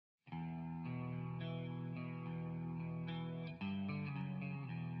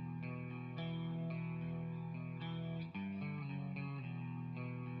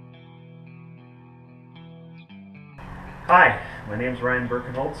Hi, my name is Ryan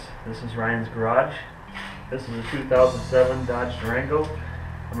Birkenholtz. This is Ryan's Garage. This is a 2007 Dodge Durango.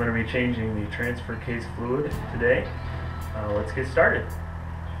 I'm going to be changing the transfer case fluid today. Let's get started.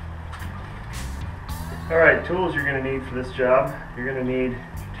 Alright, tools you're going to need for this job. You're going to need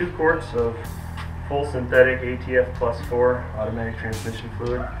 2 quarts of full synthetic ATF plus 4 automatic transmission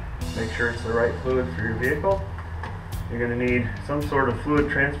fluid. Make sure it's the right fluid for your vehicle. You're going to need some sort of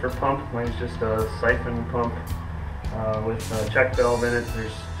fluid transfer pump. Mine's just a siphon pump with a check valve in it.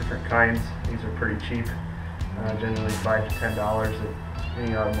 There's different kinds. These are pretty cheap, generally $5 to $10 at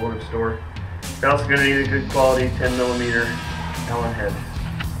any automotive store. You're also going to need a good quality 10mm Allen head.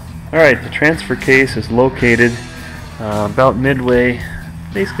 Alright, the transfer case is located about midway,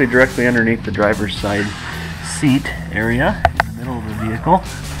 basically directly underneath the driver's side seat area in the middle of the vehicle.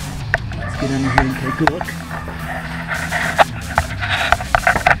 Let's get under here and take a look.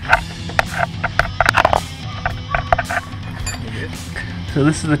 So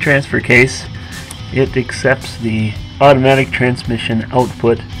this is the transfer case. It accepts the automatic transmission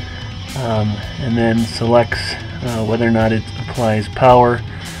output and then selects whether or not it applies power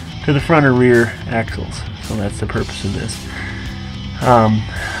to the front or rear axles. So that's the purpose of this.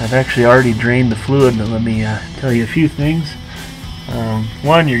 I've actually already drained the fluid, but let me tell you a few things.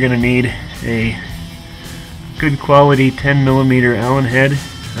 One, you're going to need a good quality 10mm Allen head.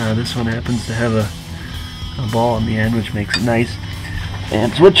 This one happens to have a ball on the end, which makes it nice.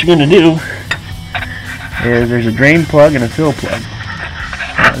 And so what you're going to do is there's a drain plug and a fill plug.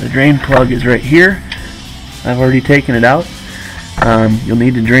 The drain plug is right here. I've already taken it out. You'll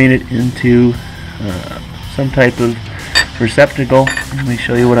need to drain it into some type of receptacle. Let me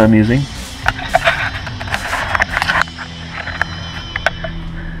show you what I'm using.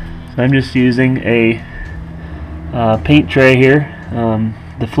 So I'm just using a paint tray here.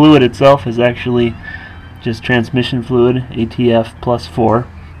 The fluid itself is actually just transmission fluid, ATF plus 4.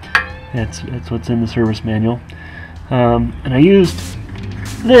 That's what's in the service manual. And I used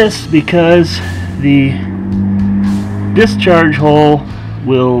this because the discharge hole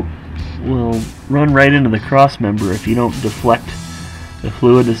will run right into the cross member if you don't deflect the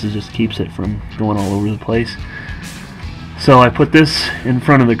fluid. This just keeps it from going all over the place. So I put this in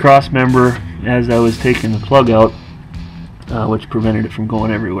front of the cross member as I was taking the plug out, which prevented it from going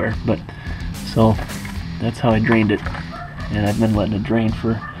everywhere. So that's how I drained it, and I've been letting it drain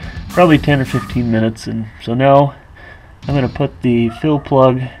for probably 10 or 15 minutes. And so now I'm going to put the fill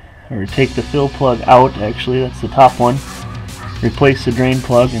plug, or take the fill plug out. Actually, that's the top one. Replace the drain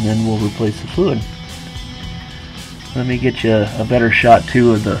plug, and then we'll replace the fluid. Let me get you a better shot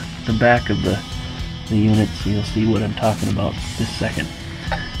too of the back of the unit, so you'll see what I'm talking about this second.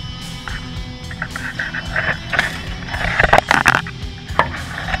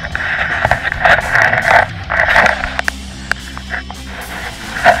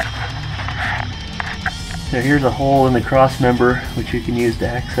 So here's a hole in the cross member which you can use to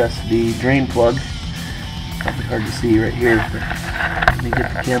access the drain plug. Probably hard to see right here, but let me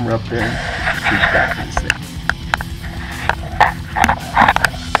get the camera up there and reach back to this thing.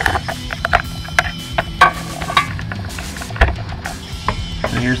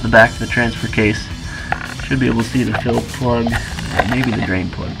 So here's the back of the transfer case. Should be able to see the fill plug, maybe the drain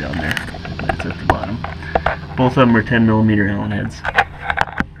plug down there. That's at the bottom. Both of them are 10mm Allen heads.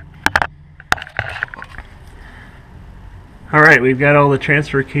 Alright, we've got all the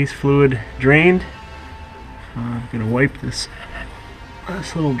transfer case fluid drained. I'm going to wipe this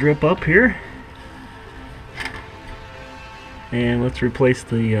little drip up here. And let's replace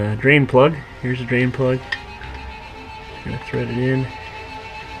the drain plug. Here's the drain plug. Just going to thread it in.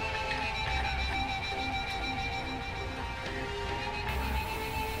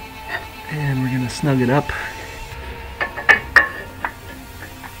 And we're going to snug it up.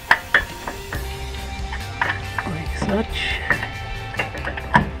 Like such.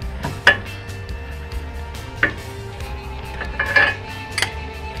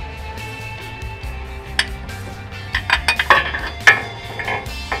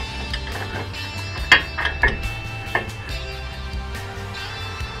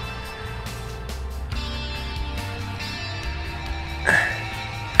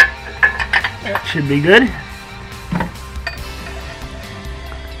 That should be good.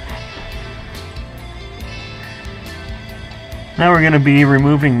 Now we're going to be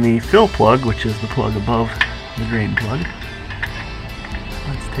removing the fill plug, which is the plug above the drain plug.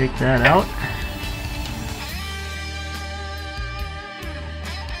 Let's take that out.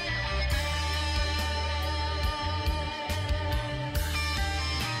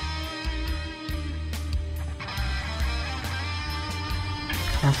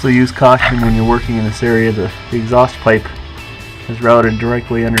 Also use caution when you're working in this area. The exhaust pipe is routed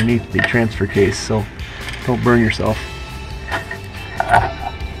directly underneath the transfer case, so don't burn yourself.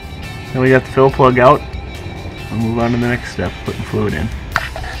 Now we got the fill plug out. We'll move on to the next step, putting fluid in.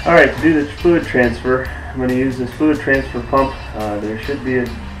 Alright, to do the fluid transfer, I'm going to use this fluid transfer pump. There should be an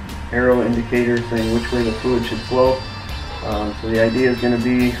arrow indicator saying which way the fluid should flow. So the idea is going to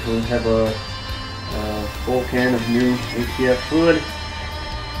be we'll have a full can of new HCF fluid,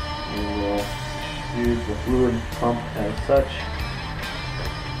 and we'll use the fluid pump as such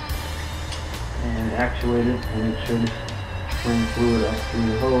and actuate it, and it should bring fluid up through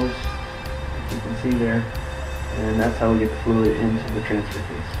the hose, as you can see there, and that's how we get the fluid into the transfer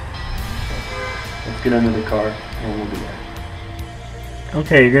case. So let's get under the car and we'll do that.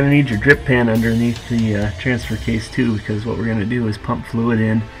 Okay, you're going to need your drip pan underneath the transfer case too, because what we're going to do is pump fluid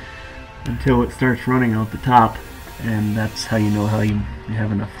in until it starts running out the top, and that's how you know how you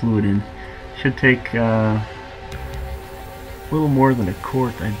have enough fluid in. Should take a little more than a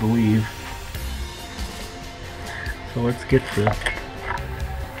quart, I believe. So let's get the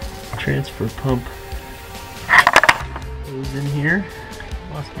transfer pump hose in here.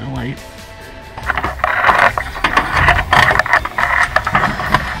 Lost my light.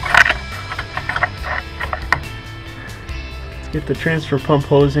 Get the transfer pump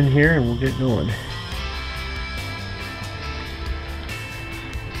hose in here and we'll get going.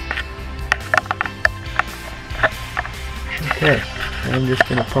 Okay, I'm just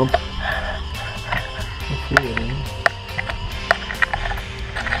going to pump the fluid in.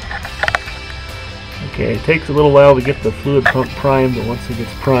 Okay, it takes a little while to get the fluid pump primed, but once it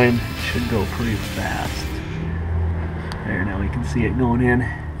gets primed, it should go pretty fast. There, now we can see it going in.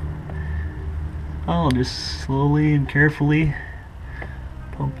 I'll just slowly and carefully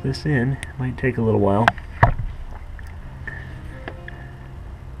pump this in. It might take a little while.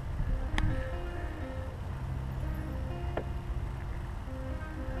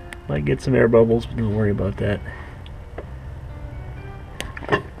 Might get some air bubbles, but don't worry about that.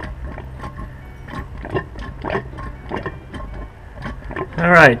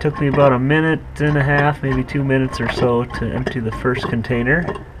 Alright, took me about a minute and a half, maybe 2 minutes or so to empty the first container.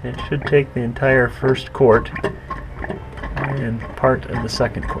 It should take the entire first quart and part of the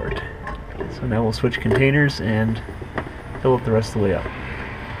second quart. So now we'll switch containers and fill it the rest of the way up.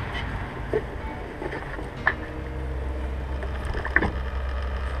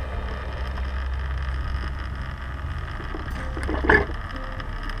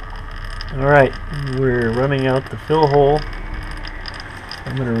 Alright, we're running out the fill hole.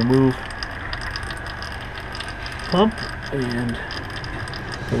 I'm going to remove pump and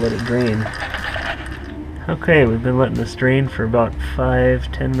let it drain. Okay, we've been letting this drain for about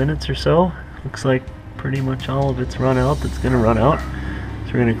 5-10 minutes or so. Looks like pretty much all of it's run out that's going to run out.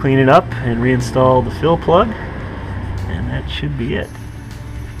 So we're going to clean it up and reinstall the fill plug, and that should be it.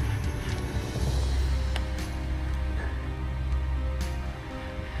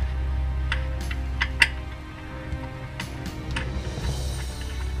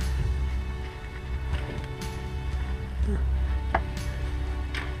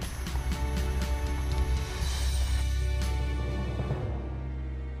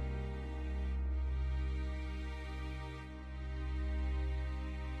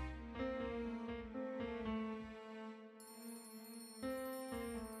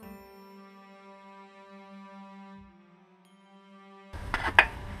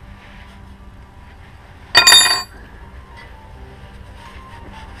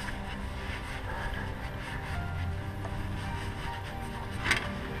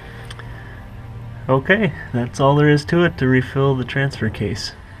 Okay, that's all there is to it to refill the transfer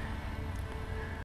case.